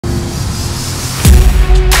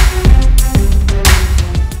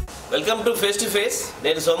Welcome to face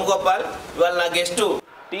నేను సోమగోపాల్. ఇవాళ నా గెస్టు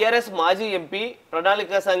TRS మాజీ ఎంపీ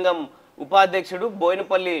ప్రణాళిక సంఘం ఉపాధ్యక్షుడు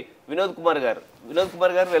బోయినపల్లి వినోద్ కుమార్ గారు.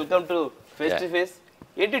 Welcome to face.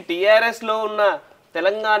 ఏంటి TRS లో ఉన్న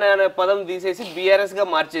తెలంగాణ అనే పదం తీసేసి BRS గా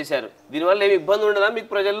మార్చేశారు. దీనివల్ల ఏమి ఇబ్బంది ఉండదా మీకు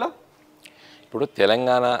ప్రజల్లో? ఇప్పుడు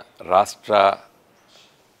తెలంగాణ రాష్ట్ర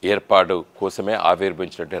ఏర్పాటు కోసమే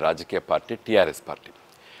ఆవిర్భవించినటువంటి రాజకీయ పార్టీ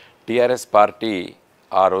TRS పార్టీ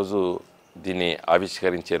ఆ రోజు దీన్ని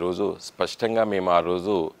ఆవిష్కరించే రోజు స్పష్టంగా మేము ఆ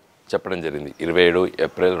రోజు చెప్పడం జరిగింది. 27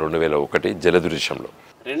 ఏప్రిల్ 2001 జలదృశ్యంలో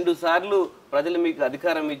 2 సార్లు ప్రజలు మీకు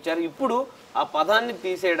అధికారం ఇచ్చారు. ఇప్పుడు ఆ పదాన్ని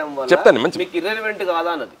తీసేయడం వల్ల మీకు ఇర్రెలెవెంట్ కాదా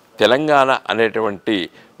అన్నది. తెలంగాణ అనేటువంటి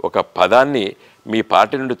ఒక పదాన్ని మీ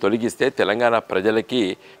పార్టీ నుండి తొలగిస్తే తెలంగాణ ప్రజలకి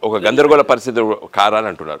ఒక గందరగోళ పరిస్థితి కారాని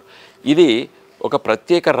అంటున్నారు. ఇది ఒక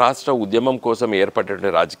ప్రత్యేక రాష్ట్ర ఉద్యమం కోసం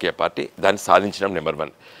ఏర్పడినటువంటి రాజకీయ పార్టీ. దాన్ని సాధించడం నెంబర్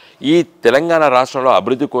 1. ఈ తెలంగాణ రాష్ట్రంలో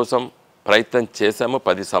అభివృద్ధి కోసం ప్రయత్నం చేశాము.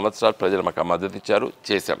 10 సంవత్సరాలు ప్రజలు మాకు మద్దతు ఇచ్చారు,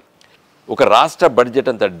 చేశాం. ఒక రాష్ట్ర బడ్జెట్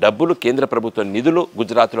అంత డబ్బులు కేంద్ర ప్రభుత్వ నిధులు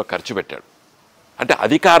గుజరాత్లో ఖర్చు పెట్టాడు. అంటే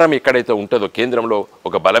అధికారం ఎక్కడైతే ఉంటుందో కేంద్రంలో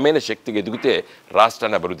ఒక బలమైన శక్తికి ఎదిగితే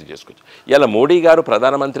రాష్ట్రాన్ని అభివృద్ధి చేసుకోవచ్చు. ఇలా మోడీ గారు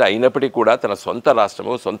ప్రధానమంత్రి అయినప్పటికీ కూడా తన సొంత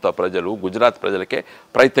రాష్ట్రము, సొంత ప్రజలు, గుజరాత్ ప్రజలకే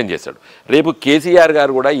ప్రయత్నం చేశాడు. రేపు కేసీఆర్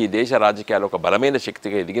గారు కూడా ఈ దేశ రాజకీయాలు ఒక బలమైన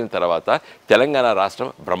శక్తిగా ఎదిగిన తర్వాత తెలంగాణ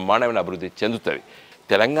రాష్ట్రం బ్రహ్మాండమైన అభివృద్ధి చెందుతుంది.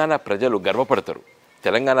 తెలంగాణ ప్రజలు గర్వపడతారు.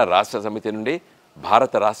 తెలంగాణ రాష్ట్ర సమితి నుండి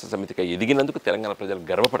భారత రాష్ట్ర సమితిగా ఎదిగినందుకు తెలంగాణ ప్రజలు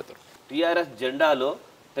గర్వపడతారు. TRS జెండాలో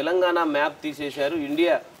తెలంగాణ మ్యాప్ తీసేశారు,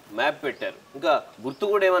 ఇండియా మ్యాప్ పెట్టారు. ఇంకా గుర్తు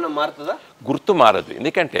కూడా ఏమైనా మారుతుందా? గుర్తు మారదు.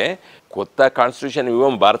 ఎందుకంటే కొత్త కాన్స్టిట్యూషన్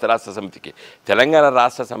ఇవ్వం భారత రాష్ట్ర సమితికి. తెలంగాణ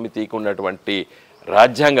రాష్ట్ర సమితికి ఉన్నటువంటి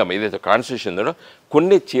రాజ్యాంగం ఏదైతే కాన్స్టిట్యూషన్ ఉందో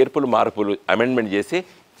కొన్ని చేర్పులు మార్పులు అమెండ్మెంట్ చేసి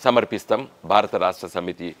సమర్పిస్తాం భారత రాష్ట్ర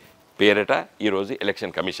సమితి పేరిట ఈరోజు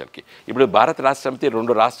ఎలక్షన్ కమిషన్కి. ఇప్పుడు భారత రాష్ట్ర సమితి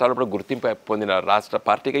 2 రాష్ట్రాల్లో గుర్తింపు పొందిన రాష్ట్ర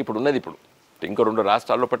పార్టీగా ఇప్పుడు ఉన్నది. ఇప్పుడు ఇంకో 2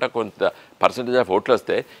 రాష్ట్రాల్లో పట్ల కొంత పర్సంటేజ్ ఆఫ్ ఓట్లు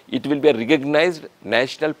వస్తే it will be recognised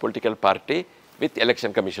national political party with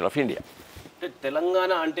election commission of India.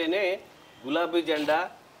 Telangana అంటేనే గులాబీ జెండా,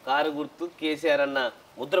 కారు గుర్తు, కేసీఆర్ అన్న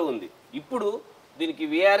ముద్ర ఉంది. ఇప్పుడు దీనికి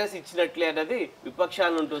VRS ఇచ్చినట్లే అనేది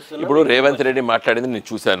విపక్షాల నుండి వస్తుంది. ఇప్పుడు రేవంత్ రెడ్డి మాట్లాడింది నేను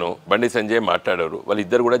చూశాను, బండి సంజయ్ మాట్లాడారు.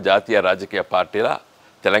 వాళ్ళిద్దరు కూడా జాతీయ రాజకీయ పార్టీల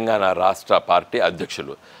తెలంగాణ రాష్ట్ర పార్టీ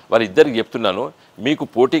అధ్యక్షులు. వాళ్ళిద్దరికి చెప్తున్నాను, మీకు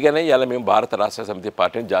పోటీగానే ఇలా మేము భారత రాష్ట్ర సమితి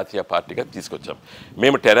పార్టీని జాతీయ పార్టీగా తీసుకొచ్చాం.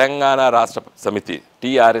 మేము తెలంగాణ రాష్ట్ర సమితి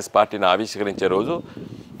TRS పార్టీని ఆవిష్కరించే రోజు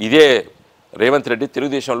ఇదే రేవంత్ రెడ్డి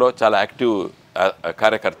తెలుగుదేశంలో చాలా యాక్టివ్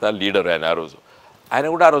కార్యకర్త, లీడర్ ఆయన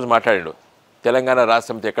కూడా ఆ రోజు మాట్లాడాడు. తెలంగాణ రాష్ట్ర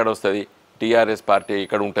సమితి ఎక్కడ వస్తుంది, TRS పార్టీ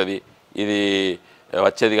ఇక్కడ ఉంటుంది, ఇది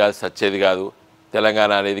వచ్చేది కాదు, సచ్చేది కాదు,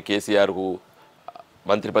 తెలంగాణ అనేది కేసీఆర్కు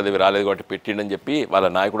మంత్రి పదవి రాలేదు కాబట్టి పెట్టిండని చెప్పి వాళ్ళ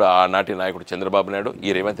నాయకుడు, ఆనాటి నాయకుడు చంద్రబాబు నాయుడు, ఈ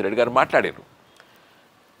రేవంత్ రెడ్డి గారు మాట్లాడారు.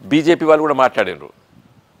 బీజేపీ వాళ్ళు కూడా మాట్లాడారు.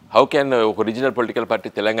 హౌ క్యాన్ ఒక రీజనల్ పొలిటికల్ పార్టీ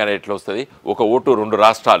తెలంగాణ ఎట్లా వస్తుంది, ఒక ఓటు 2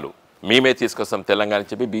 రాష్ట్రాలు మేమే తీసుకొస్తాం తెలంగాణ అని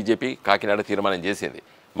చెప్పి బీజేపీ కాకినాడ తీర్మానం చేసింది.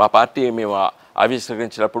 మా పార్టీ మేము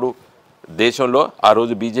ఆవిష్కరించినప్పుడు దేశంలో ఆ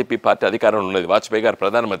రోజు బీజేపీ పార్టీ అధికారంలో ఉన్నది, వాజ్పేయి గారు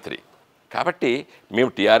ప్రధానమంత్రి. కాబట్టి మేము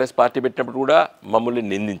TRS పార్టీ పెట్టినప్పుడు కూడా మమ్మల్ని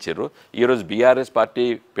నిందించారు. ఈరోజు BRS పార్టీ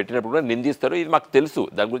పెట్టినప్పుడు కూడా నిందిస్తారు. ఇది మాకు తెలుసు,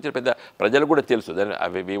 దాని గురించి పెద్ద ప్రజలకు కూడా తెలుసు. దాన్ని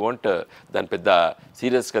వీ వాంట్ దాన్ని పెద్ద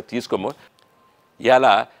సీరియస్గా తీసుకోము.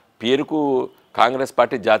 ఇలా పేరుకు కాంగ్రెస్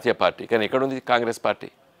పార్టీ జాతీయ పార్టీ, కానీ ఎక్కడుంది కాంగ్రెస్ పార్టీ?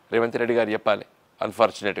 రేవంత్ రెడ్డి గారు చెప్పాలి.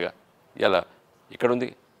 అన్ఫార్చునేట్గా ఇలా ఇక్కడుంది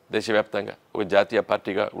దేశవ్యాప్తంగా ఒక జాతీయ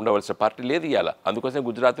పార్టీగా ఉండవలసిన పార్టీ లేదు ఇలా. అందుకోసం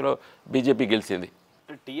గుజరాత్లో బీజేపీ గెలిచింది.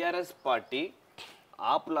 TRS పార్టీ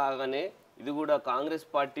ఆప్ లాగానే ఇది కూడా కాంగ్రెస్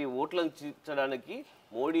పార్టీ ఓట్లను చీల్చడానికి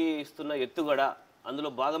మోడీ ఇస్తున్న ఎత్తుగడ, అందులో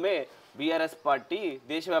భాగమే BRS పార్టీ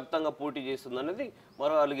దేశవ్యాప్తంగా పోటీ చేస్తుందన్నది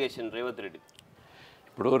మరో అలిగేషన్ రేవంత్ రెడ్డి.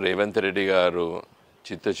 ఇప్పుడు రేవంత్ రెడ్డి గారు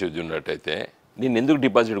చిత్తశుద్ధి ఉన్నట్టయితే నేను ఎందుకు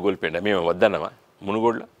డిపాజిట్ కోల్పోయిండా? మేము వద్దన్నామా?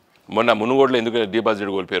 మునుగోడులో ఎందుకు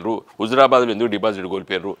డిపాజిట్ కోల్పోయారు, హుజురాబాద్లో ఎందుకు డిపాజిట్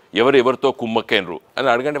కోల్పోయారు, ఎవరితో కుమ్మక్కైనరు అని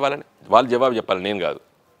అడగండి వాళ్ళని. వాళ్ళు జవాబు చెప్పాలి, నేను కాదు.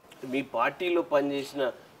 మీ పార్టీలో పనిచేసిన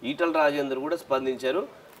ఈటల రాజేందర్ కూడా స్పందించారు.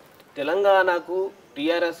 తెలంగాణకు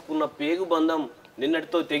TRSకున్న పేగు బంధం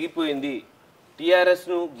నిన్నటితో తెగిపోయింది,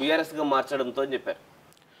 TRSను BRSగా మార్చడంతో అని చెప్పారు.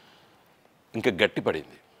 ఇంకా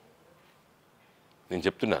గట్టిపడింది. నేను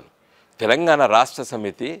చెప్తున్నాను, తెలంగాణ రాష్ట్ర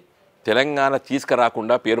సమితి తెలంగాణ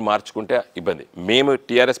తీసుకురాకుండా పేరు మార్చుకుంటే ఇబ్బంది. మేము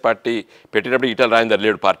TRS పార్టీ పెట్టినప్పుడు ఈటల రాజేందర్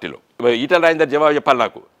లేడు పార్టీలో. ఈటల రాజేందర్ జవాబు చెప్పాలి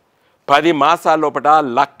నాకు. 10 మాసాల లోపల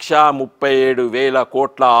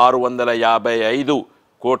 1,37,655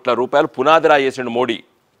 కోట్ల రూపాయలు పునాదిరా చేసిండు మోడీ.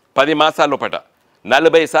 10 మాసాల లోపల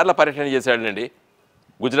 40 సార్లు పర్యటన చేశాడండి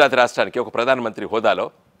గుజరాత్ రాష్ట్రానికి ఒక ప్రధానమంత్రి హోదాలో.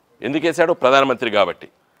 ఎందుకు వేశాడు? ప్రధానమంత్రి కాబట్టి,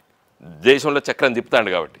 దేశంలో చక్రం తిప్పుతాడు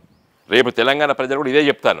కాబట్టి. రేపు తెలంగాణ ప్రజలు కూడా ఇదే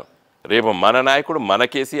చెప్తాను, రేపు మన నాయకుడు మన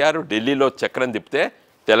కేసీఆర్ ఢిల్లీలో చక్రం తిప్పితే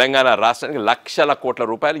తెలంగాణ రాష్ట్రానికి లక్షల కోట్ల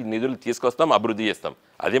రూపాయలు ఈ నిధులు తీసుకొస్తాం, అభివృద్ధి చేస్తాం.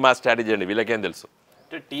 అది మా స్ట్రాటజీ అండి, వీళ్ళకేం తెలుసు.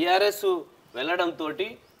 టీఆర్ఎస్ వెళ్ళడంతో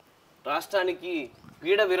రాష్ట్రానికి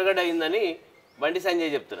పీడ విరగడైందని బండి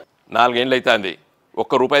సంజయ్ చెప్తున్నారు. 4 ఏళ్ళు అవుతుంది,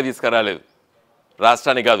 ₹1 తీసుకురాలేదు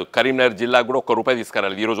రాష్ట్రానికి కాదు, కరీంనగర్ జిల్లాకు కూడా ₹1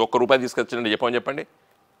 తీసుకురాలేదు. ఈరోజు ₹1 తీసుకొచ్చిండని చెప్పండి.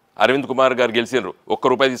 అరవింద్ కుమార్ గారు గెలిచిండ్రు,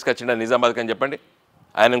 ₹1 తీసుకొచ్చిండ నిజామాబాద్కి అని చెప్పండి.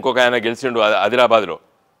 ఇంకొక ఆయన గెలిచిండు ఆదిలాబాద్లో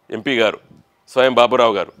ఎంపీ గారు స్వయం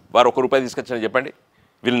బాబురావు గారు, వారు ₹1 తీసుకొచ్చిండని చెప్పండి.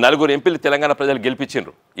 వీళ్ళు 4 ఎంపీలు తెలంగాణ ప్రజలు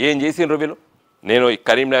గెలిపించిండ్రు. ఏం చేసిండ్రు వీళ్ళు? నేను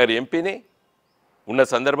కరీంనగర్ ఎంపీని ఉన్న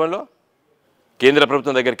సందర్భంలో కేంద్ర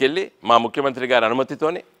ప్రభుత్వం దగ్గరికి వెళ్ళి మా ముఖ్యమంత్రి గారి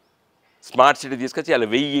అనుమతితోని స్మార్ట్ సిటీ తీసుకొచ్చి అలా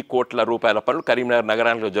 1000 కోట్ల రూపాయల పనులు కరీంనగర్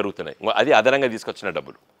నగరానికి జరుగుతున్నాయి. అది అదనంగా తీసుకొచ్చిన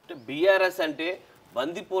డబ్బులు. బీఆర్ఎస్ అంటే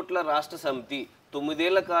బందిపోట్ల రాష్ట్ర సమితి. 9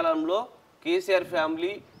 ఏళ్ల కాలంలో కేసీఆర్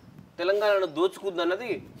ఫ్యామిలీ తెలంగాణను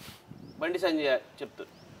దోచుకుందన్నది బండి సంజయ్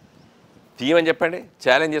చెప్తారు. తీయమని చెప్పండి,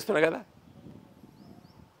 ఛాలెంజ్ చేస్తున్నా కదా.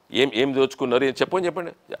 ఏం దోచుకున్నారు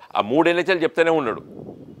చెప్పండి. ఆ 3 ఏళ్ళ చెప్తూనే ఉన్నాడు.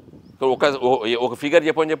 ఒక ఫిగర్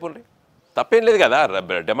చెప్పండి. తప్పేం లేదు కదా,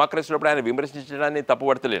 డెమోక్రసీలో ఆయన విమర్శించడాన్ని తప్పు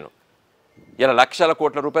పడతలేను. ఇలా లక్షల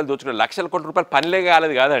కోట్ల రూపాయలు దోచుకున్నారు. లక్షల కోట్ల రూపాయలు పనిలే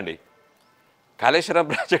కాలేదు కాదండి. కాళేశ్వరం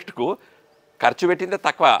ప్రాజెక్టుకు ఖర్చు పెట్టిందే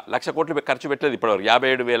తక్కువ, 1,00,000 కోట్లు ఖర్చు పెట్టలేదు ఇప్పటివరకు.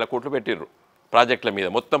 57,000 కోట్లు పెట్టిర్రు ప్రాజెక్టుల మీద,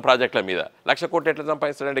 మొత్తం ప్రాజెక్టుల మీద. 1,00,000 కోట్లు ఎట్లా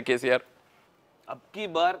సంపాదిస్తాడండి కేసీఆర్? అబ్కీ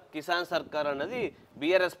బార్ కిసాన్ సర్కార్ అన్నది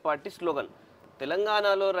బీఆర్ఎస్ పార్టీ స్లోగన్.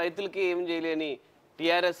 తెలంగాణలో రైతులకి ఏం చేయలేని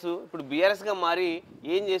టీఆర్ఎస్ ఇప్పుడు బీఆర్ఎస్గా మారి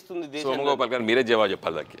ఏం చేస్తుంది? సోమగోపాల్ గారు మీరే జవాబు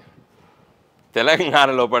చెప్పాలి దానికి. తెలంగాణ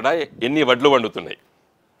లోపల ఎన్ని వడ్లు వండుతున్నాయి,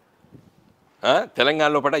 తెలంగాణ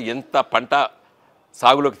లోపల ఎంత పంట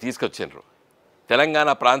సాగులోకి తీసుకొచ్చిండ్రు,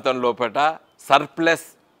 తెలంగాణ ప్రాంతం లోపల సర్ప్లస్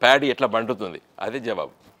ప్యాడీ ఎట్లా పండుతుంది, అదే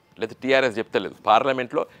జవాబు. లేదా టీఆర్ఎస్ చెప్తలేదు.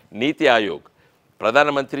 పార్లమెంట్లో నీతి ఆయోగ్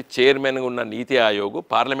ప్రధానమంత్రి చైర్మన్గా ఉన్న నీతి ఆయోగ్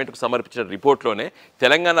పార్లమెంటుకు సమర్పించిన రిపోర్ట్లోనే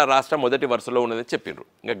తెలంగాణ రాష్ట్రం మొదటి వరుసలో ఉన్నదని చెప్పిండ్రు.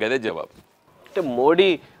 ఇంకా గదే జవాబు. అంటే మోడీ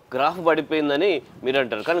గ్రాఫ్ పడిపోయిందని మీరు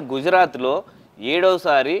అంటారు, కానీ గుజరాత్లో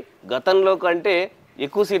 7వసారి గతంలో కంటే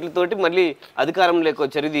ఎక్కువ సీట్లతోటి మళ్ళీ అధికారంలోకి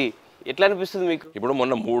వచ్చారు. ఇది ఎట్లా అనిపిస్తుంది మీకు? ఇప్పుడు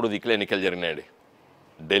మొన్న 3 దిక్కుల ఎన్నికలు జరిగినాయండి.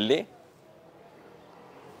 ఢిల్లీ,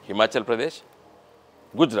 హిమాచల్ ప్రదేశ్,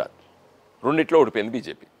 గుజరాత్, రెండిట్లో ఓడిపోయింది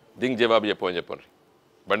బీజేపీ. దీనికి జవాబు చెప్పండి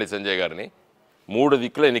బండి సంజయ్ గారిని. 3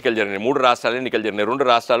 దిక్కుల ఎన్నికలు జరిగినాయి, 3 రాష్ట్రాలు ఎన్నికలు జరిగినాయి. 2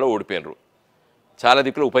 రాష్ట్రాల్లో ఓడిపోయినరు. చాలా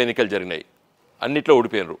దిక్కులు ఉప ఎన్నికలు జరిగినాయి, అన్నిట్లో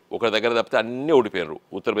ఓడిపోయినరు. ఒక దగ్గర తప్పితే అన్నీ ఓడిపోయినరు.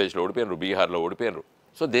 ఉత్తరప్రదేశ్లో ఓడిపోయినరు, బీహార్లో ఓడిపోయినరు.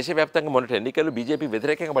 సో దేశవ్యాప్తంగా మొన్నటి ఎన్నికలు బీజేపీ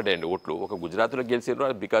వ్యతిరేకంగా పడ్డాయండి ఓట్లు. ఒక గుజరాత్లో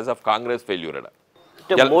గెలిచినారు because of Congress failure.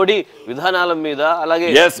 Modi విధానాల మీద అలాగే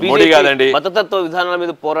మోడీ కాదండి, మతతత్వ విధానాల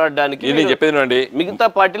మీద పోరాడడానికి ఇది చెప్పేది మిగతా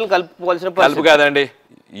పార్టీలు కలుపుకోవాల్సిన కలుపు కాదండి.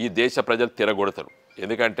 ఈ దేశ ప్రజలు తిరగొడతారు.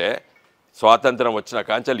 ఎందుకంటే స్వాతంత్రం వచ్చిన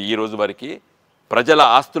కాంచెలు ఈ రోజు వరకు ప్రజల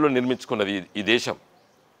ఆస్తులు నిర్మించుకున్నది ఈ దేశం.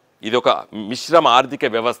 ఇది ఒక మిశ్రమ ఆర్థిక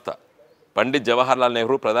వ్యవస్థ. పండిత్ జవహర్లాల్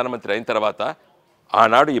నెహ్రూ ప్రధానమంత్రి అయిన తర్వాత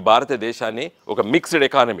ఆనాడు ఈ భారతదేశాన్ని ఒక మిక్స్డ్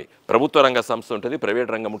ఎకానమీ, ప్రభుత్వ రంగ సంస్థ ఉంటుంది,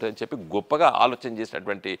 ప్రైవేట్ రంగం ఉంటుంది అని చెప్పి గొప్పగా ఆలోచన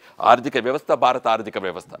చేసినటువంటి ఆర్థిక వ్యవస్థ భారత ఆర్థిక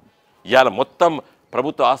వ్యవస్థ. ఇవాళ మొత్తం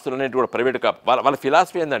ప్రభుత్వ ఆస్తులు అనేవి కూడా ప్రైవేట్ వాళ్ళ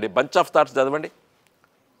ఫిలాసఫీ ఏందండి? బంచ్ ఆఫ్ థాట్స్ చదవండి.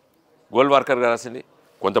 గోల్వార్కర్ గారు రాసింది.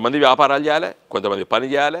 కొంతమంది వ్యాపారాలు చేయాలి, కొంతమంది పని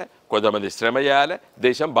చేయాలి, కొంతమంది శ్రమ చేయాలి,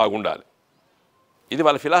 దేశం బాగుండాలి. ఇది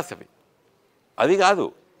వాళ్ళ ఫిలాసఫీ. అది కాదు,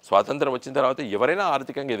 స్వాతంత్రం వచ్చిన తర్వాత ఎవరైనా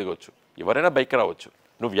ఆర్థికంగా ఎదగవచ్చు, ఎవరైనా బైక్ రావచ్చు,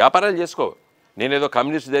 నువ్వు వ్యాపారాలు చేసుకో. నేనేదో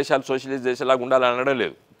కమ్యూనిస్ట్ దేశాలు సోషలిస్ట్ దేశాలాగా ఉండాలని అనడం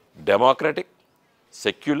లేదు. Democratic,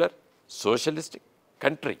 secular, socialistic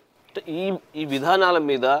country. ఈ విధానాల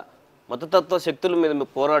మీద మతతత్వ శక్తుల మీద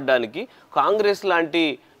పోరాడడానికి కాంగ్రెస్ లాంటి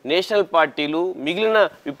నేషనల్ పార్టీలు మిగిలిన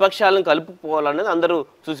విపక్షాలను కలుపుకోవాలనేది అందరూ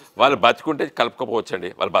చూసి, వాళ్ళు బతుకుంటే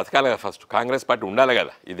కలుపుకోపోవచ్చండి. వాళ్ళు బతకాలి కదా, ఫస్ట్ కాంగ్రెస్ పార్టీ ఉండాలి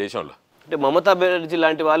కదా ఈ దేశంలో. అంటే మమతా బెనర్జీ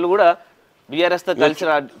లాంటి వాళ్ళు కూడా బీఆర్ఎస్తో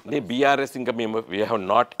కలిసి బీఆర్ఎస్ ఇంకా మేము we have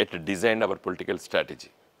not at designed our political strategy.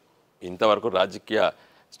 ఇంతవరకు రాజకీయ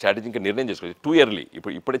స్ట్రాటజీ ఇంకా నిర్ణయం చేసుకోవాలి. టూ ఇయర్లీ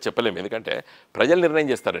ఇప్పుడే చెప్పలేము. ఎందుకంటే ప్రజలు నిర్ణయం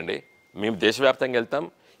చేస్తారండి. మేము దేశవ్యాప్తంగా వెళ్తాం.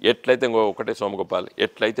 ఎట్లయితే ఒకటే సోమగోపాల్,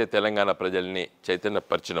 ఎట్లయితే తెలంగాణ ప్రజల్ని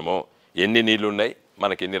చైతన్యపరిచినమో, ఎన్ని నీళ్ళు ఉన్నాయి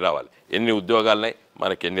మనకి ఎన్ని రావాలి, ఎన్ని ఉద్యోగాలు ఉన్నాయి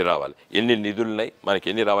మనకి ఎన్ని రావాలి, ఎన్ని నిధులు ఉన్నాయి మనకి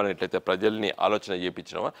ఎన్ని రావాలని ఎట్లయితే ప్రజల్ని ఆలోచన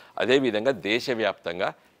చేయించినామో, అదేవిధంగా దేశవ్యాప్తంగా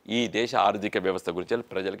ఈ దేశ ఆర్థిక వ్యవస్థ గురించి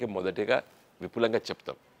ప్రజలకి మొదటిగా విపులంగా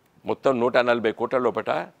చెప్తాం. మొత్తం 140 కోట్ల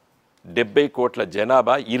లోపల 70 కోట్ల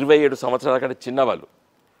జనాభా 27 సంవత్సరాల కంటే చిన్నవాళ్ళు.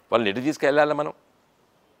 వాళ్ళని ఎటు తీసుకెళ్ళాలి మనం?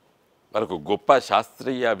 వాళ్ళకు గొప్ప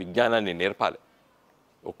శాస్త్రీయ విజ్ఞానాన్ని నేర్పాలి.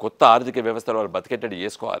 ఒక కొత్త ఆర్థిక వ్యవస్థలో వాళ్ళు బతికేటట్టు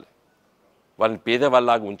చేసుకోవాలి. వాళ్ళని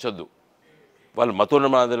పేదవాళ్ళలాగా ఉంచొద్దు, వాళ్ళు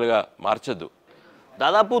మతోన్మాదులుగా మార్చొద్దు.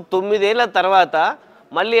 దాదాపు 9 ఏళ్ల తర్వాత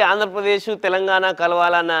మళ్ళీ ఆంధ్రప్రదేశ్ తెలంగాణ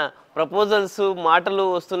కలవాలన్న ప్రపోజల్స్ మాటలు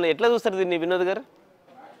వస్తున్నాయి. ఎట్లా చూస్తారు దీన్ని వినోద్ గారు?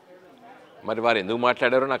 మరి వారు ఎందుకు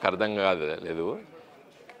మాట్లాడారో నాకు అర్థం కాదు లేదు.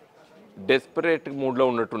 డెస్పరేట్ మూడ్లో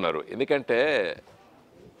ఉన్నట్టున్నారు. ఎందుకంటే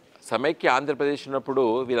సమైక్య ఆంధ్రప్రదేశ్ ఉన్నప్పుడు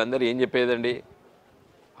వీళ్ళందరూ ఏం చెప్పేదండి,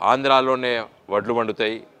 ఆంధ్రాలోనే వడ్లు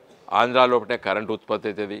వండుతాయి, ఆంధ్రా లోపలనే కరెంటు ఉత్పత్తి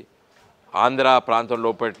అవుతుంది, ఆంధ్ర ప్రాంతం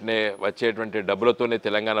లోపలనే వచ్చేటువంటి డబ్బులతోనే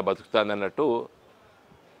తెలంగాణ బతుకుతుంది అన్నట్టు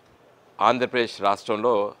ఆంధ్రప్రదేశ్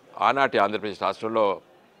రాష్ట్రంలో, ఆనాటి ఆంధ్రప్రదేశ్ రాష్ట్రంలో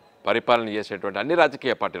పరిపాలన చేసేటువంటి అన్ని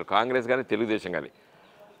రాజకీయ పార్టీలు, కాంగ్రెస్ కానీ తెలుగుదేశం కానీ,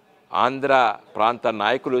 ఆంధ్ర ప్రాంత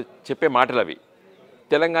నాయకులు చెప్పే మాటలు అవి.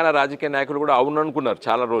 తెలంగాణ రాజకీయ నాయకులు కూడా అవును అనుకున్నారు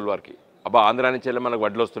చాలా రోజుల వరకు. అబ్బా ఆంధ్రా నుంచేలే మనకు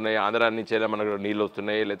వడ్లు వస్తున్నాయి, ఆంధ్రా నుంచేలే మనకు నీళ్ళు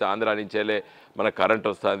వస్తున్నాయి, లేదా ఆంధ్రా నుంచేలే మనకు కరెంట్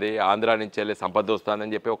వస్తుంది, ఆంధ్రా నుంచేలే సంపద వస్తుంది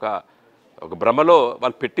అని చెప్పి ఒక భ్రమలో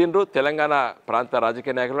వాళ్ళు పెట్టినరు. తెలంగాణ ప్రాంత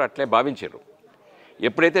రాజకీయ నాయకులు అట్లే భావించారు.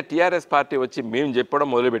 ఎప్పుడైతే టీఆర్ఎస్ పార్టీ వచ్చి మేము చెప్పడం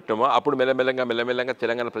మొదలుపెట్టామో అప్పుడు మెల్లమెల్లంగా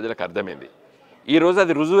తెలంగాణ ప్రజలకు అర్థమైంది. ఈరోజు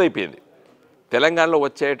అది రుజువు అయిపోయింది. తెలంగాణలో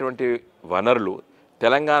వచ్చేటువంటి వనరులు,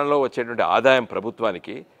 తెలంగాణలో వచ్చేటువంటి ఆదాయం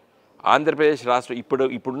ప్రభుత్వానికి, ఆంధ్రప్రదేశ్ రాష్ట్రం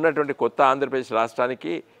ఇప్పుడున్నటువంటి కొత్త ఆంధ్రప్రదేశ్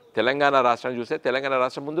రాష్ట్రానికి, తెలంగాణ రాష్ట్రాన్ని చూస్తే తెలంగాణ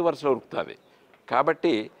రాష్ట్రం ముందు వరుసలో ఉరుకుతుంది.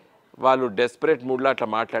 కాబట్టి వాళ్ళు డెస్పరేట్ మూడ్లో అట్లా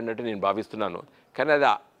మాట్లాడినట్టు నేను భావిస్తున్నాను. కానీ అది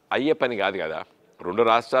అయ్యే పని కాదు కదా. రెండు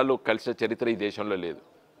రాష్ట్రాలు కలిసిన చరిత్ర ఈ దేశంలో లేదు.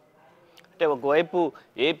 అంటే ఒకవైపు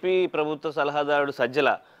ఏపీ ప్రభుత్వ సలహాదారుడు సజ్జల,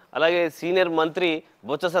 అలాగే సీనియర్ మంత్రి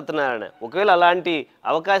బొత్స సత్యనారాయణ, ఒకవేళ అలాంటి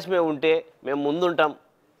అవకాశమే ఉంటే మేము ముందుంటాం.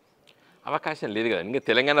 అవకాశం లేదు కదా. ఇంకా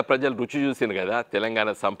తెలంగాణ ప్రజలు రుచి చూసింది కదా. తెలంగాణ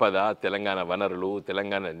సంపద, తెలంగాణ వనరులు,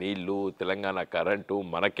 తెలంగాణ నీళ్లు, తెలంగాణ కరెంటు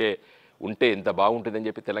మనకే ఉంటే ఎంత బాగుంటుందని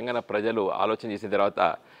చెప్పి తెలంగాణ ప్రజలు ఆలోచన చేసిన తర్వాత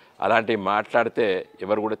అలాంటివి మాట్లాడితే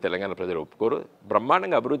ఎవరు కూడా తెలంగాణ ప్రజలు ఒప్పుకోరు.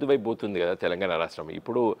 బ్రహ్మాండంగా అభివృద్ధి వైపు పోతుంది కదా తెలంగాణ రాష్ట్రం.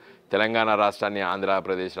 ఇప్పుడు తెలంగాణ రాష్ట్రాన్ని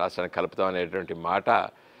ఆంధ్రప్రదేశ్ రాష్ట్రాన్ని కలుపుతాం అనేటువంటి మాట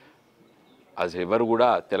అసలు ఎవరు కూడా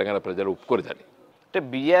తెలంగాణ ప్రజలు ఒప్పుకోరు దాన్ని. అంటే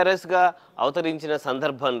బీఆర్ఎస్గా అవతరించిన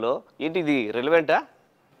సందర్భంలో ఏంటి ఇది రిలవెంటా?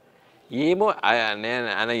 ఏమో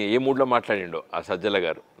ఆయన ఏ మూడ్లో మాట్లాడిండో ఆ సజ్జల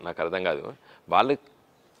గారు నాకు అర్థం కాదు. వాళ్ళు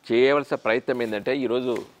చేయవలసిన ప్రయత్నం ఏంటంటే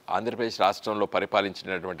ఈరోజు ఆంధ్రప్రదేశ్ రాష్ట్రంలో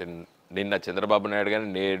పరిపాలించినటువంటి నిన్న చంద్రబాబు నాయుడు కానీ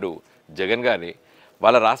నేడు జగన్ కానీ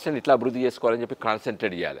వాళ్ళ రాష్ట్రాన్ని ఇట్లా అభివృద్ధి చేసుకోవాలని చెప్పి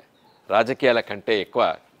కాన్సన్ట్రేట్ చేయాలి. రాజకీయాల కంటే ఎక్కువ,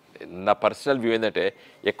 నా పర్సనల్ వ్యూ ఏంటంటే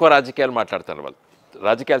ఎక్కువ రాజకీయాలు మాట్లాడతారు వాళ్ళు.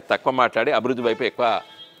 రాజకీయాలు తక్కువ మాట్లాడి అభివృద్ధి వైపు ఎక్కువ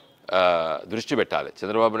దృష్టి పెట్టాలి.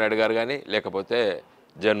 చంద్రబాబు నాయుడు గారు కానీ లేకపోతే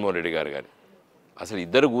జగన్మోహన్ రెడ్డి గారు కానీ అసలు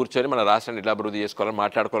ఇద్దరు కూర్చొని మన రాష్ట్రాన్ని ఇట్లా అభివృద్ధి చేసుకోవాలని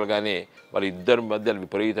మాట్లాడుకోవాలి. కానీ వాళ్ళ ఇద్దరి మధ్య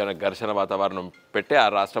విపరీతమైన ఘర్షణ వాతావరణం పెట్టి ఆ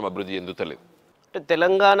రాష్ట్రం అభివృద్ధి చెందుతలేదు. అంటే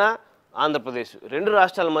తెలంగాణ ఆంధ్రప్రదేశ్ రెండు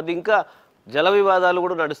రాష్ట్రాల మధ్య ఇంకా జల వివాదాలు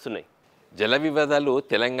కూడా నడుస్తున్నాయి. జల వివాదాలు,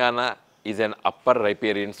 Telangana is an upper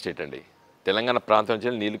riparian state అండి. తెలంగాణ ప్రాంతం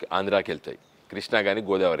నుంచి నీళ్ళు ఆంధ్రాకి వెళ్తాయి, కృష్ణా కానీ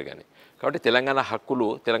గోదావరి కానీ. కాబట్టి తెలంగాణ హక్కులు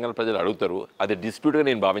తెలంగాణ ప్రజలు అడుగుతారు. అది డిస్ప్యూట్గా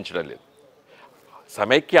నేను భావించడం లేదు.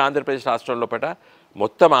 సమైక్య ఆంధ్రప్రదేశ్ రాష్ట్రంలో పట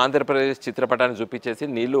మొత్తం ఆంధ్రప్రదేశ్ చిత్రపటాన్ని చూపించేసి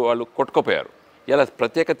నీళ్లు వాళ్ళు కొట్టుకుపోయారు. ఇలా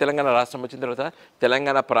ప్రత్యేక తెలంగాణ రాష్ట్రం వచ్చిన తర్వాత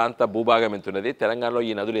తెలంగాణ ప్రాంత భూభాగం ఎంత ఉన్నది, తెలంగాణలో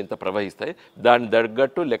ఈ నదులు ఎంత ప్రవహిస్తాయి, దాని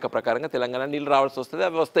తగ్గట్టు లెక్క ప్రకారంగా తెలంగాణ నీళ్ళు రావాల్సి వస్తుంది.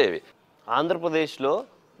 అవి వస్తాయి. ఆంధ్రప్రదేశ్లో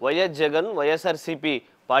వైఎస్ జగన్ వైఎస్ఆర్సీపీ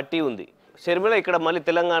పార్టీ ఉంది. షర్మిల ఇక్కడ మళ్ళీ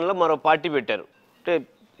తెలంగాణలో మరో పార్టీ పెట్టారు. అంటే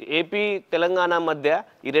ఏపీ తెలంగాణ మధ్య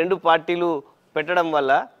ఈ రెండు పార్టీలు పెట్టడం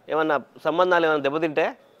వల్ల ఏమన్నా సంబంధాలు ఏమైనా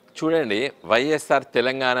దెబ్బతింటాయా? చూడండి, వైఎస్ఆర్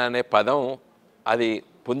తెలంగాణ అనే పదం అది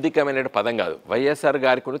పొందికమైన పదం కాదు. వైఎస్ఆర్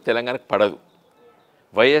గారికి తెలంగాణకు పడదు.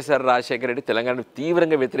 వైఎస్ఆర్ రాజశేఖర రెడ్డి తెలంగాణను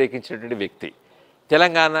తీవ్రంగా వ్యతిరేకించినటువంటి వ్యక్తి.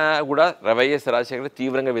 తెలంగాణ కూడా వైఎస్ రాజశేఖర రెడ్డి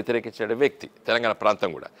తీవ్రంగా వ్యతిరేకించిన వ్యక్తి, తెలంగాణ ప్రాంతం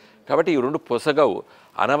కూడా. కాబట్టి ఈ రెండు పొసగవు.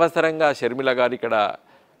 అనవసరంగా షర్మిల గారు ఇక్కడ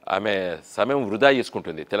ఆమె సమయం వృధా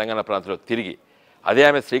చేసుకుంటుంది తెలంగాణ ప్రాంతంలో తిరిగి. అదే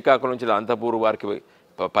ఆమె శ్రీకాకుళం నుంచి అనంతపూర్ వారికి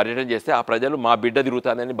పర్యటన చేస్తే ఆ ప్రజలు మా బిడ్డ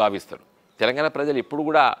తిరుగుతానని భావిస్తారు. తెలంగాణ ప్రజలు ఎప్పుడు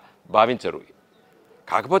కూడా భావించరు.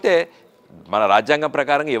 కాకపోతే మన రాజ్యాంగం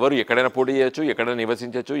ప్రకారం ఎవరు ఎక్కడైనా పోటీ చేయొచ్చు, ఎక్కడైనా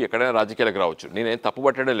నివసించవచ్చు, ఎక్కడైనా రాజకీయాలకు రావచ్చు. నేనేం తప్పు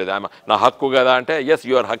పట్టడం లేదు. ఆమె నా హక్కు కదా అంటే ఎస్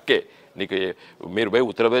యువర్ హక్కే. నీకు మీరు పోయి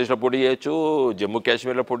ఉత్తరప్రదేశ్లో పోటీ చేయొచ్చు, జమ్మూ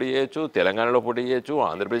కాశ్మీర్లో పోటీ చేయొచ్చు, తెలంగాణలో పోటీ చేయొచ్చు,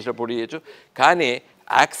 ఆంధ్రప్రదేశ్లో పోటీ చేయొచ్చు. కానీ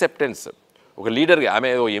యాక్సెప్టెన్స్ ఒక లీడర్గా ఆమె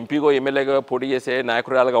ఎంపీగో ఎమ్మెల్యేగా పోటీ చేసే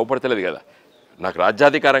నాయకురాలుగా అవపడతలేదు కదా. నాకు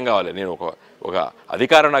రాజ్యాధికారం కావాలి, నేను ఒక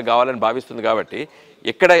అధికారం నాకు కావాలని భావిస్తుంది. కాబట్టి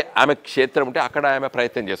ఎక్కడ ఆమె క్షేత్రం ఉంటే అక్కడ ఆమె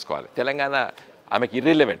ప్రయత్నం చేసుకోవాలి. తెలంగాణ ఆమెకి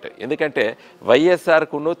ఇర్రిలెవెంట్. ఎందుకంటే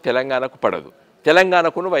వైఎస్ఆర్కును తెలంగాణకు పడదు,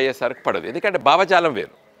 తెలంగాణకును వైఎస్ఆర్కు పడదు. ఎందుకంటే భావజాలం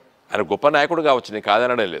వేరు. ఆయన గొప్ప నాయకుడు కావచ్చు, నేను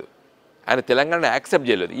కాదనడం లేదు. ఆయన తెలంగాణ యాక్సెప్ట్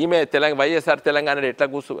చేయలేదు. ఈమె వైఎస్ఆర్ తెలంగాణ ఎట్లా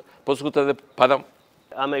పొసుగుతుంది పదం.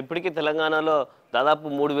 ఆమె ఇప్పటికీ తెలంగాణలో దాదాపు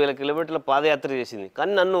 3000 కిలోమీటర్ల పాదయాత్ర చేసింది.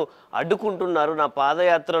 కానీ నన్ను అడ్డుకుంటున్నారు, నా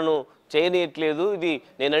పాదయాత్రను చేయనీయట్లేదు, ఇది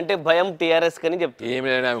నేనంటే భయం టీఆర్ఎస్ కని చెప్తాను.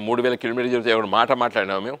 ఏమైనా 3000 కిలోమీటర్లు చెబితే ఎవరు మాట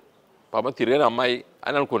మాట్లాడినాము మేము, పాపం తిరిగిన అమ్మాయి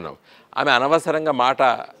అని అనుకున్నాం. ఆమె అనవసరంగా మాట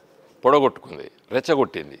పొడగొట్టుకుంది,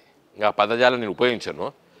 రెచ్చగొట్టింది. ఇంకా పదజాలం నేను ఉపయోగించను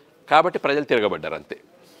కాబట్టి ప్రజలు తిరగబడ్డారు అంతే.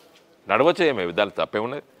 నడవచ్చు ఏమే విధాలు తప్పే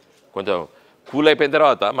ఉన్నది. కొంచెం కూల్ అయిపోయిన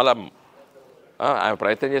తర్వాత మళ్ళీ ఆమె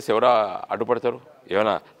ప్రయత్నం చేసి ఎవరో అడ్డుపడతారు?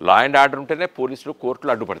 ఏమైనా లా అండ్ ఆర్డర్ ఉంటేనే పోలీసులు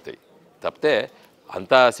కోర్టులు అడ్డుపడతాయి తప్పితే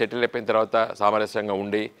అంతా సెటిల్ అయిపోయిన తర్వాత సామరస్యంగా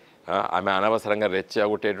ఉండి ఆమె అనవసరంగా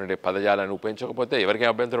రెచ్చగొట్టేటువంటి పదజాలను ఉపయోగించకపోతే ఎవరికీ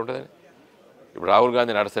అభ్యంతరం ఉంటుందని. ఇప్పుడు రాహుల్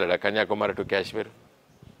గాంధీ నడుస్తలేడా కన్యాకుమారి టు కాశ్మీర్?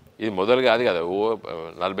 ఇది మొదలు కాదు కదా.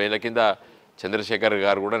 40 ఏళ్ళ కింద చంద్రశేఖర్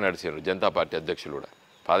గారు కూడా నడిచారు, జనతా పార్టీ అధ్యక్షులు కూడా.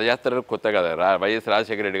 పాదయాత్రలు కొత్త కదా. వైఎస్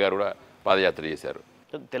రాజశేఖర రెడ్డి గారు కూడా పాదయాత్ర చేశారు.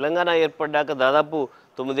 తెలంగాణ ఏర్పడ్డాక దాదాపు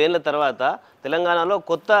 9 ఏళ్ల తర్వాత తెలంగాణలో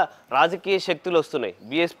కొత్త రాజకీయ శక్తులు వస్తున్నాయి.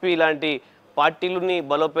 బీఎస్పీ లాంటి పార్టీలని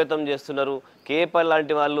బలోపేతం చేస్తున్నారు. కేఏపాల్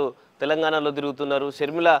లాంటి వాళ్ళు తెలంగాణలో తిరుగుతున్నారు.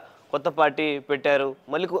 షర్మిల కొత్త పార్టీ పెట్టారు.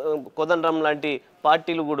 మళ్ళీ కోదండరాం లాంటి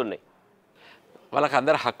పార్టీలు కూడా ఉన్నాయి. వాళ్ళకి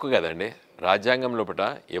అందరి హక్కు కదండి. రాజ్యాంగం లోపల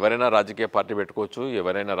ఎవరైనా రాజకీయ పార్టీ పెట్టుకోవచ్చు,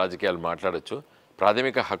 ఎవరైనా రాజకీయాలు మాట్లాడచ్చు.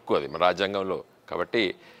 ప్రాథమిక హక్కు అది మన రాజ్యాంగంలో. కాబట్టి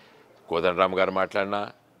కోదండరాం గారు మాట్లాడినా,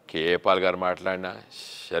 కేఏపాల్ గారు మాట్లాడినా,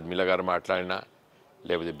 షర్మిల గారు మాట్లాడినా,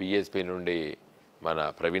 లేకపోతే బీఎస్పీ నుండి మన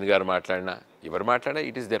ప్రవీణ్ గారు మాట్లాడినా, ఎవరు మాట్లాడినా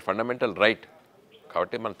it is there fundamental right.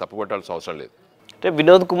 కాబట్టి మనం తప్పుకొట్టాల్సిన అవసరం లేదు. అంటే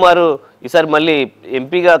వినోద్ కుమార్ ఈసారి మళ్ళీ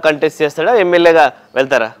ఎంపీగా కంటెస్ట్ చేస్తాడా, ఎమ్మెల్యేగా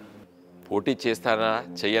వెళ్తారా? పోటీ చేస్తానా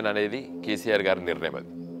చెయ్యననేది కేసీఆర్ గారి నిర్ణయం.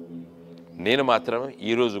 అది నేను మాత్రం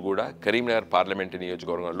ఈరోజు కూడా కరీంనగర్ పార్లమెంటు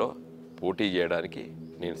నియోజకవర్గంలో పోటీ చేయడానికి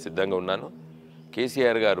నేను సిద్ధంగా ఉన్నాను.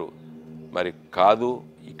 కేసీఆర్ గారు మరి కాదు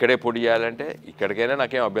ఇక్కడే పోటీ చేయాలంటే ఇక్కడికైనా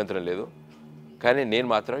నాకేం అభ్యంతరం లేదు. కానీ నేను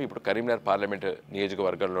మాత్రం ఇప్పుడు కరీంనగర్ పార్లమెంటు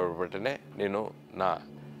నియోజకవర్గంలో పెట్టనే నేను నా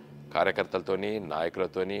కార్యకర్తలతోని,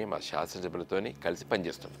 నాయకులతోని, మా శాసనసభ్యులతోని కలిసి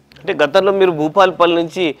పనిచేస్తున్నాను. అంటే గతంలో మీరు భూపాలపల్లి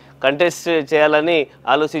నుంచి కంటెస్ట్ చేయాలని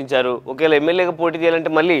ఆలోచించారు. ఒకవేళ ఎమ్మెల్యేగా పోటీ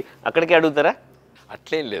చేయాలంటే మళ్ళీ అక్కడికే అడుగుతారా?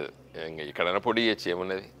 అట్లేం లేదు, ఎక్కడైనా పోటీ చేయొచ్చు.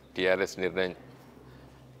 ఏమున్నది? టీఆర్ఎస్ నిర్ణయం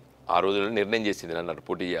ఆ రోజుల్లో నిర్ణయం చేసింది నన్ను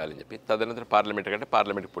పోటీ చేయాలని చెప్పి. తదనంతరం పార్లమెంట్ కంటే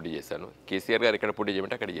పార్లమెంట్కి పోటీ చేశాను. కేసీఆర్ గారు ఎక్కడ పోటీ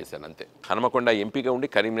చేయమంటే అక్కడ చేశాను అంతే. హనుమకొండ ఎంపీగా ఉండి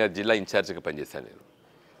కరీంనగర్ జిల్లా ఇన్ఛార్జిగా పనిచేశాను నేను.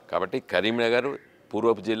 కాబట్టి కరీంనగర్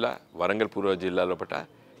పూర్వపు జిల్లా, వరంగల్ పూర్వ జిల్లా లోపల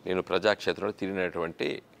నేను ప్రజాక్షేత్రంలో తిరిగినటువంటి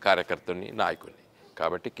కార్యకర్తని, నాయకుడిని.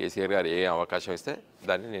 కాబట్టి కేసీఆర్ గారు ఏ అవకాశం ఇస్తే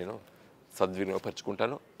దాన్ని నేను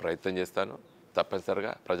సద్వినియోగపరుచుకుంటాను, ప్రయత్నం చేస్తాను.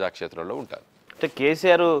 తప్పనిసరిగా ప్రజాక్షేత్రంలో ఉంటాను. అంటే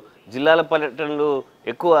కేసీఆర్ జిల్లాల పర్యటనలు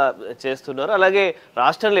ఎక్కువ చేస్తున్నారు. అలాగే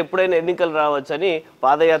రాష్ట్రంలో ఎప్పుడైనా ఎన్నికలు రావచ్చని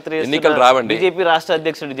పాదయాత్ర ఎన్నికలు రావండి బీజేపీ రాష్ట్ర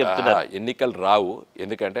అధ్యక్షుడు చెప్తున్నారు. ఎన్నికలు రావు.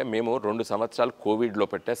 ఎందుకంటే మేము 2 సంవత్సరాలు కోవిడ్లో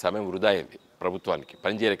పెట్టే సమయం వృధా అయింది. ప్రభుత్వానికి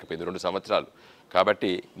పనిచేయలేకపోయింది 2 సంవత్సరాలు.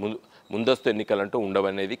 కాబట్టి ముందస్తు ఎన్నికలంటూ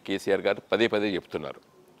ఉండవనేది కేసీఆర్ గారు పదే చెప్తున్నారు.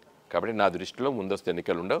 కాబట్టి నా దృష్టిలో ముందస్తు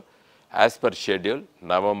ఎన్నికలు ఉండవు. యాజ్ పర్ షెడ్యూల్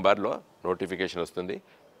నవంబర్లో నోటిఫికేషన్ వస్తుంది,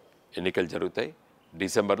 ఎన్నికలు జరుగుతాయి.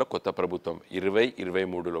 డిసెంబర్లో కొత్త ప్రభుత్వం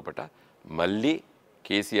 2023 లోపల మళ్ళీ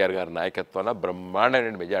కేసీఆర్ గారి నాయకత్వాన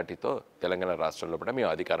బ్రహ్మాండమైన మెజార్టీతో తెలంగాణ రాష్ట్రం లోపల మేము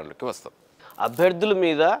అధికారంలోకి వస్తాం. అభ్యర్థుల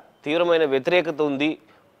మీద తీవ్రమైన వ్యతిరేకత ఉంది.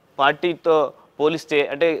 పార్టీతో పోలిస్తే,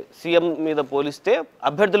 అంటే సీఎం మీద పోలిస్తే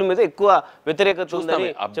అభ్యర్థుల మీద ఎక్కువ వ్యతిరేకత ఉందని.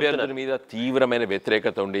 అభ్యర్థుల మీద తీవ్రమైన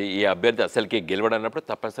వ్యతిరేకత ఉండి ఈ అభ్యర్థి అసలుకి గెలవడన్నప్పుడు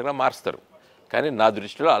తప్పనిసరిగా మారుస్తారు. కానీ నా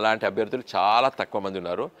దృష్టిలో అలాంటి అభ్యర్థులు చాలా తక్కువ మంది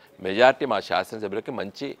ఉన్నారు. మెజార్టీ మా శాసనసభ్యులకి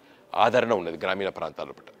మంచి ఆదరణ ఉన్నది గ్రామీణ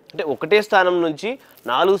ప్రాంతాల్లో. అంటే ఒకటే స్థానం నుంచి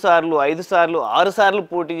 4 సార్లు, 5 సార్లు, 6 సార్లు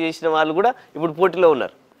పోటీ చేసిన వాళ్ళు కూడా ఇప్పుడు పోటీలో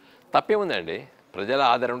ఉన్నారు. తప్పేముందండి, ప్రజల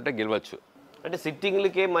ఆదరణ ఉంటే గెలవచ్చు. అంటే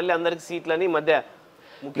సిట్టింగ్లకే మళ్ళీ అందరికి సీట్లని మధ్య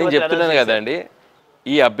నేను చెప్తున్నాను కదండి,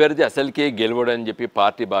 ఈ అభ్యర్థి అసలుకే గెలవడని చెప్పి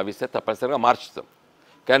పార్టీ భావిస్తే తప్పనిసరిగా మార్చుతాం.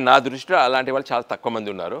 కానీ నా దృష్టిలో అలాంటి వాళ్ళు చాలా తక్కువ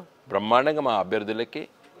మంది ఉన్నారు. బ్రహ్మాండంగా మా అభ్యర్థులకి,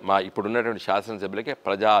 మా ఇప్పుడున్నటువంటి శాసనసభ్యులకి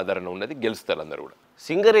ప్రజా ఆదరణ ఉన్నది, గెలుస్తారు అందరూ కూడా.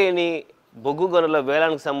 సింగరేణి బొగ్గు గనుల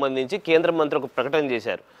వేలానికి సంబంధించి కేంద్ర మంత్రి ఒక ప్రకటన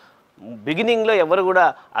చేశారు. బిగినింగ్లో ఎవరు కూడా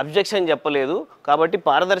అబ్జెక్షన్ చెప్పలేదు, కాబట్టి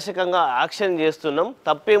పారదర్శకంగా యాక్షన్ చేస్తున్నాం,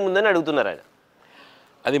 తప్పేముందని అడుగుతున్నారు ఆయన.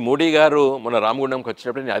 అది మోడీ గారు మొన్న రామగుండంకి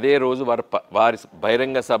వచ్చినప్పుడు నేను అదే రోజు వారి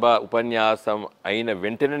బహిరంగ సభ ఉపన్యాసం అయిన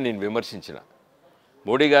వెంటనే నేను విమర్శించిన.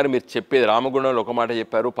 మోడీ గారు మీరు చెప్పేది రామగుండంలో ఒక మాట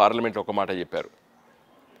చెప్పారు, పార్లమెంట్లో ఒక మాట చెప్పారు.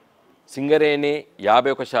 సింగరేణి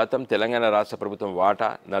 51% తెలంగాణ రాష్ట్ర ప్రభుత్వం వాటా,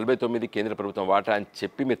 49 కేంద్ర ప్రభుత్వం వాటా అని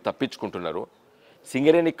చెప్పి మీరు తప్పించుకుంటున్నారు.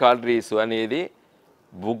 సింగరేణి కాలరీస్ అనేది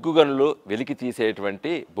బొగ్గు గనులు వెలికి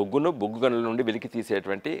తీసేటువంటి, బొగ్గు గనుల నుండి వెలికి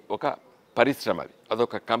తీసేటువంటి ఒక పరిశ్రమ.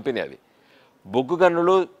 అదొక కంపెనీ. అది బొగ్గు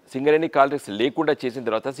గనులు సింగరేణి కాలరీస్ లేకుండా చేసిన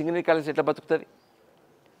తర్వాత సింగరేణి కాలరీస్ ఎట్లా బతుకుతుంది?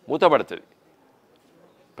 మూతపడుతుంది.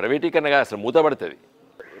 ప్రైవేటీకరణగా అసలు మూతపడుతుంది.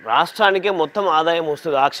 రాష్ట్రానికే మొత్తం ఆదాయం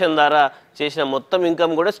వస్తుంది. ఆక్షన్ ద్వారా చేసిన మొత్తం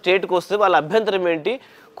ఇన్కమ్ కూడా స్టేట్కి వస్తుంది. వాళ్ళ అభ్యంతరం ఏంటి?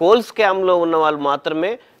 కోల్ స్కామ్లో ఉన్న వాళ్ళు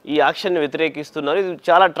మాత్రమే ఈ యాక్షన్ని వ్యతిరేకిస్తున్నారు. ఇది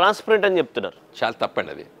చాలా ట్రాన్స్పరెంట్ అని చెప్తున్నారు. చాలా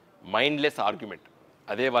తప్పండి, అది మైండ్లెస్ ఆర్గ్యుమెంట్.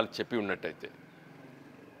 అదే వాళ్ళు చెప్పి ఉన్నట్టయితే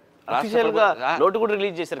అఫీషియల్గా నోటు కూడా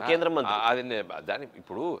రిలీజ్ చేశారు కేంద్ర మంత్రి. అది దాని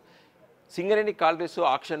ఇప్పుడు సింగరేణి కాలరీస్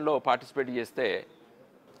ఆక్షన్లో పార్టిసిపేట్ చేస్తే,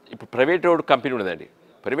 ఇప్పుడు ప్రైవేట్ రోడ్ కంపెనీ ఉన్నదండి.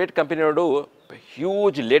 ప్రైవేట్ కంపెనీ వాడు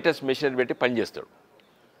హ్యూజ్ లేటెస్ట్ మెషినరీ పెట్టి పనిచేస్తాడు.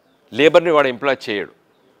 లేబర్ని వాడు ఎంప్లాయ్ చేయడు,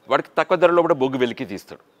 వాడికి తక్కువ ధరలో కూడా బొగ్గు వెలికి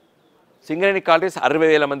తీస్తాడు. సింగరేణి కాలనీస్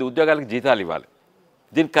 60,000 మంది ఉద్యోగాలకు జీతాలు ఇవ్వాలి,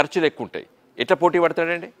 దీనికి ఖర్చులు ఎక్కువ ఉంటాయి, ఎట్లా పోటీ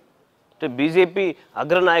పడతాడండి? అంటే బీజేపీ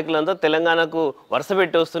అగ్రనాయకులంతా తెలంగాణకు వరుస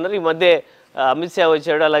పెట్టి వస్తున్నారు. ఈ మధ్య అమిత్ షా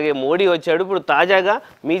వచ్చాడు, అలాగే మోడీ వచ్చాడు, ఇప్పుడు తాజాగా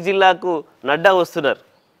మీ జిల్లాకు నడ్డా వస్తున్నారు.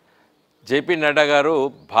 జేపీ నడ్డా గారు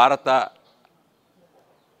భారత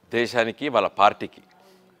దేశానికి వాళ్ళ పార్టీకి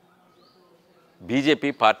బీజేపీ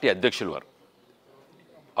పార్టీ అధ్యక్షులు, వారు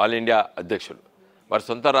ఆల్ ఇండియా అధ్యక్షులు. వారి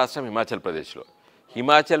సొంత రాష్ట్రం హిమాచల్ ప్రదేశ్లో.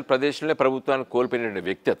 హిమాచల్ ప్రదేశ్లోనే ప్రభుత్వాన్ని కోల్పోయిన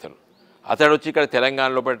వ్యక్తి అతడు వచ్చి ఇక్కడ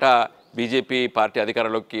తెలంగాణలో పట్ల బీజేపీ పార్టీ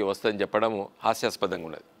అధికారంలోకి వస్తుందని చెప్పడం హాస్యాస్పదంగా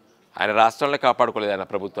ఉన్నది. ఆయన రాష్ట్రంలో కాపాడుకోలేదు ఆయన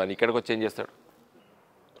ప్రభుత్వాన్ని, ఇక్కడికి వచ్చి ఏం చేస్తాడు?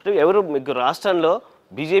 ఎవరు మీకు రాష్ట్రంలో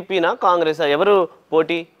బీజేపీనా కాంగ్రెసా, ఎవరు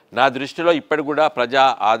పోటీ? నా దృష్టిలో ఇప్పటికి కూడా ప్రజా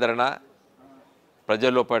ఆదరణ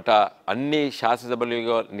ప్రజల్లో పట్ల అన్ని శాసనసభ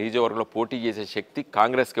నియోజకవర్గంలో పోటీ చేసే శక్తి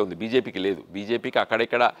కాంగ్రెస్కే ఉంది, బీజేపీకి లేదు. బీజేపీకి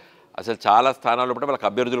అక్కడెక్కడ అసలు చాలా స్థానాల్లో పట్ల వాళ్ళకి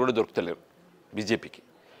అభ్యర్థులు కూడా దొరుకుతలేరు బీజేపీకి.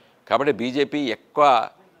 కాబట్టి బీజేపీ ఎక్కువ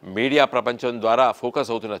మీడియా ప్రపంచం ద్వారా ఫోకస్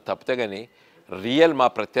అవుతున్నది తప్పితే కానీ రియల్ మా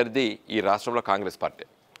ప్రత్యర్థి ఈ రాష్ట్రంలో కాంగ్రెస్ పార్టీ.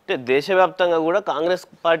 అంటే దేశవ్యాప్తంగా కూడా కాంగ్రెస్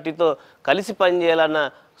పార్టీతో కలిసి పనిచేయాలన్న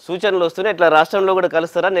సూచనలు వస్తున్నాయి. ఇట్లా రాష్ట్రంలో కూడా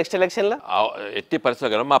కలుస్తారా నెక్స్ట్ ఎలక్షన్లో? ఎట్టి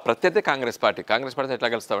పరిస్థితుల్లో మా ప్రత్యర్థి కాంగ్రెస్ పార్టీ. కాంగ్రెస్ పార్టీ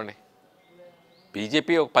ఎట్లా కలుస్తామండి?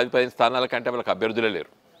 బీజేపీ ఒక 10-15 స్థానాల కంటే వాళ్ళకి అభ్యర్థులే లేరు.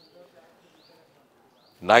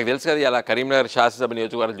 నాకు తెలుసు కదా, ఇలా కరీంనగర్ శాసనసభ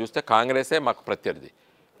నియోజకవర్గం చూస్తే కాంగ్రెసే మాకు ప్రత్యర్థి.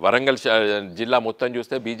 వరంగల్ జిల్లా మొత్తం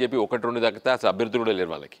చూస్తే బీజేపీ 1-2 తగ్గితే అసలు అభ్యర్థులు కూడా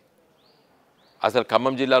లేరు వాళ్ళకి. అసలు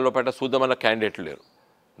ఖమ్మం జిల్లాలో పట్ల చూద్దామన్న క్యాండిడేట్లు లేరు.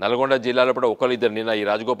 నల్గొండ జిల్లాలో కూడా 1-2 నిన్న ఈ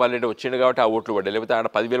రాజగోపాల్ రెడ్డి వచ్చిండు కాబట్టి ఆ ఓట్లు పడ్డాయి, లేకపోతే ఆడ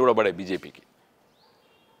 10,000 కూడా పడాయి బీజేపీకి.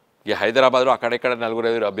 ఇక హైదరాబాద్లో అక్కడెక్కడ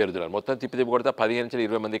 4-5 అభ్యర్థులు మొత్తం తిప్పి కొడితే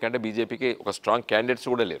 15-20 మంది కంటే బీజేపీకి ఒక స్ట్రాంగ్ క్యాండిడేట్స్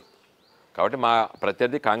కూడా లేరు. కాబట్టి మా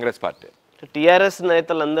ప్రత్యర్థి కాంగ్రెస్ పార్టీ. టీఆర్ఎస్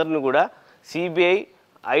నేతలందరినీ కూడా సిబిఐ,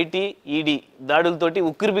 ఐటీ, ఈడీ దాడులతోటి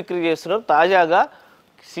ఉక్కిరిబిక్కిరి చేస్తున్నారు. తాజాగా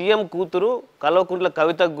సీఎం కూతురు కల్వకుంట్ల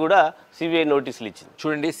కవితకు కూడా సిబిఐ నోటీసులు ఇచ్చింది.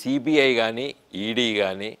 చూడండి, సిబిఐ కానీ ఈడీ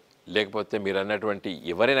కానీ లేకపోతే మీరు అన్నటువంటి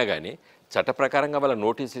ఎవరైనా కానీ చట్ట ప్రకారంగా వాళ్ళ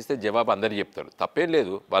నోటీస్ ఇస్తే జవాబు అందరికీ చెప్తారు, తప్పేం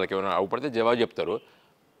లేదు. వాళ్ళకి ఏమైనా అవపడితే జవాబు చెప్తారు.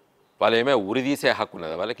 వాళ్ళు ఏమైనా ఉరి తీసే హక్కు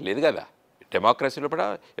ఉన్నదా? వాళ్ళకి లేదు కదా. డెమోక్రసీలో కూడా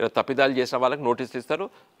తప్పిదాలు చేసిన వాళ్ళకి నోటీసులు ఇస్తారు,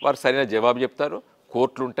 వారు సరైన జవాబు చెప్తారు,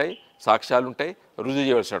 కోర్టులు ఉంటాయి, సాక్ష్యాలు ఉంటాయి, రుజువు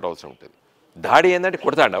చేయవలసిన అవసరం ఉంటుంది. దాడి ఏంటంటే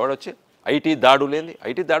కొడతాడు వాడు వచ్చి. ఐటీ దాడులు ఏంది?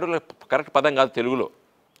 ఐటీ దాడులు కరెక్ట్ పదం కాదు తెలుగులో.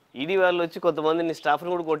 ఈడీ వాళ్ళు వచ్చి కొంతమందిని స్టాఫ్ని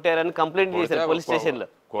కూడా కొట్టారని కంప్లైంట్ చేశారు పోలీస్ స్టేషన్లో.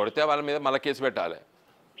 కొడితే వాళ్ళ మీద మళ్ళీ కేసు పెట్టాలి.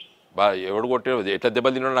 ఎవడు కొట్టే ఎట్లా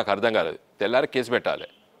దెబ్బలు తిన్నాడో నాకు అర్థం కాలేదు. తెల్లారి కేసు పెట్టాలి.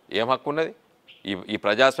 ఏం హక్కు ఉన్నది? ఈ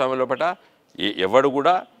ప్రజాస్వామ్యం లోపల ఎవడు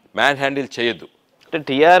కూడా మ్యాన్ హ్యాండిల్ చేయొద్దు. అంటే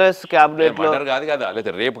టీఆర్ఎస్ క్యాబినెట్లో కాదు కదా,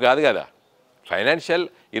 లేదా రేపు కాదు కదా, ఫైనాన్షియల్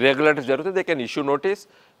ఇర్రెగ్యులారిటీస్ జరిగితే they can issue notice,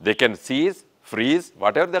 they can seize, freeze,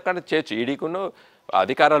 what ever they కానీ చేయొచ్చు. ఈడీకున్న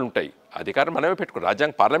అధికారాలు ఉంటాయి. అధికారం మనమే పెట్టుకున్నాం,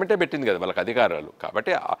 రాజ్యాంగం పార్లమెంటే పెట్టింది కదా వాళ్ళకి అధికారాలు.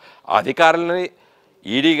 కాబట్టి ఆ అధికారాలని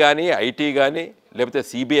ఈడీ కానీ ఐటీ కానీ లేకపోతే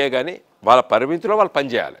సిబిఐ కానీ వాళ్ళ పరిమితిలో వాళ్ళు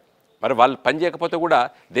పనిచేయాలి. మరి వాళ్ళు పని చేయకపోతే కూడా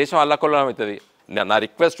దేశం అల్లకొల్లం అవుతుంది. నా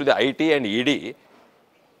request to the IT and ED,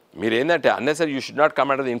 మీరు ఏంటంటే unnecessary you should not come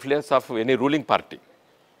under the influence of any ruling party.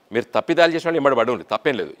 మీరు తప్పిదాలు చేసిన వాళ్ళు ఇమ్మడి పడి ఉంది,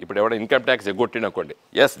 తప్పేం లేదు. ఇప్పుడు ఎవడో income tax ఎగ్గొట్టిననుకోండి,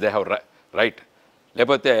 yes they have right.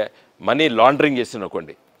 లేకపోతే మనీ లాండరింగ్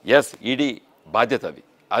చేసిననుకోండి, ఎస్ ఈడీ బాధ్యత అది.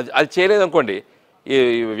 అది చేయలేదనుకోండి, ఈ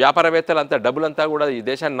వ్యాపారవేత్తలు అంతా డబ్బులంతా కూడా ఈ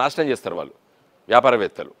దేశాన్ని నాశనం చేస్తారు వాళ్ళు,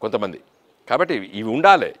 వ్యాపారవేత్తలు కొంతమంది. కాబట్టి ఇవి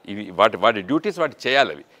ఉండాలి, ఇవి వాటి డ్యూటీస్ వాటి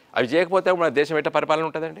చేయాలి. అవి చేయకపోతే మన దేశం ఎట్లా పరిపాలన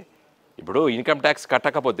ఉంటుందండి? ఇప్పుడు ఇన్కమ్ ట్యాక్స్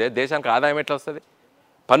కట్టకపోతే దేశానికి ఆదాయం ఎట్లా వస్తుంది?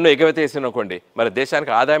 పన్ను ఎగవేత వేసిననుకోండి, మరి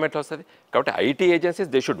దేశానికి ఆదాయం ఎట్లా వస్తుంది? కాబట్టి IT agencies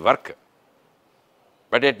they should work,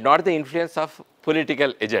 but it not the influence of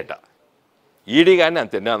political agenda. ED కానీ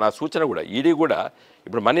అంతే, నా సూచన కూడా. ఈడీ కూడా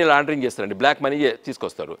ఇప్పుడు మనీ లాండరింగ్ చేస్తారండి, బ్లాక్ మనీ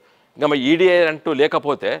తీసుకొస్తారు. ఇంకా మరి ఈడీ అంటూ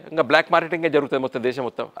లేకపోతే ఇంకా బ్లాక్ మార్కెటింగే జరుగుతుంది మొత్తం దేశం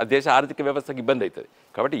మొత్తం. ఆ దేశ ఆర్థిక వ్యవస్థకు ఇబ్బంది అవుతుంది.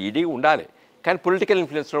 కాబట్టి ఈడీ ఉండాలి, కానీ పొలిటికల్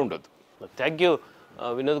ఇన్ఫ్లుయెన్స్లో ఉండొద్దు. థ్యాంక్ యూ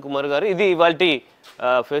వినోద్ కుమార్ గారు. ఇది ఇవాల్టి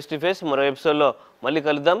ఫేస్ టు ఫేస్. మరో ఎపిసోడ్లో మళ్ళీ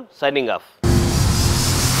కలుద్దాం. Signing off.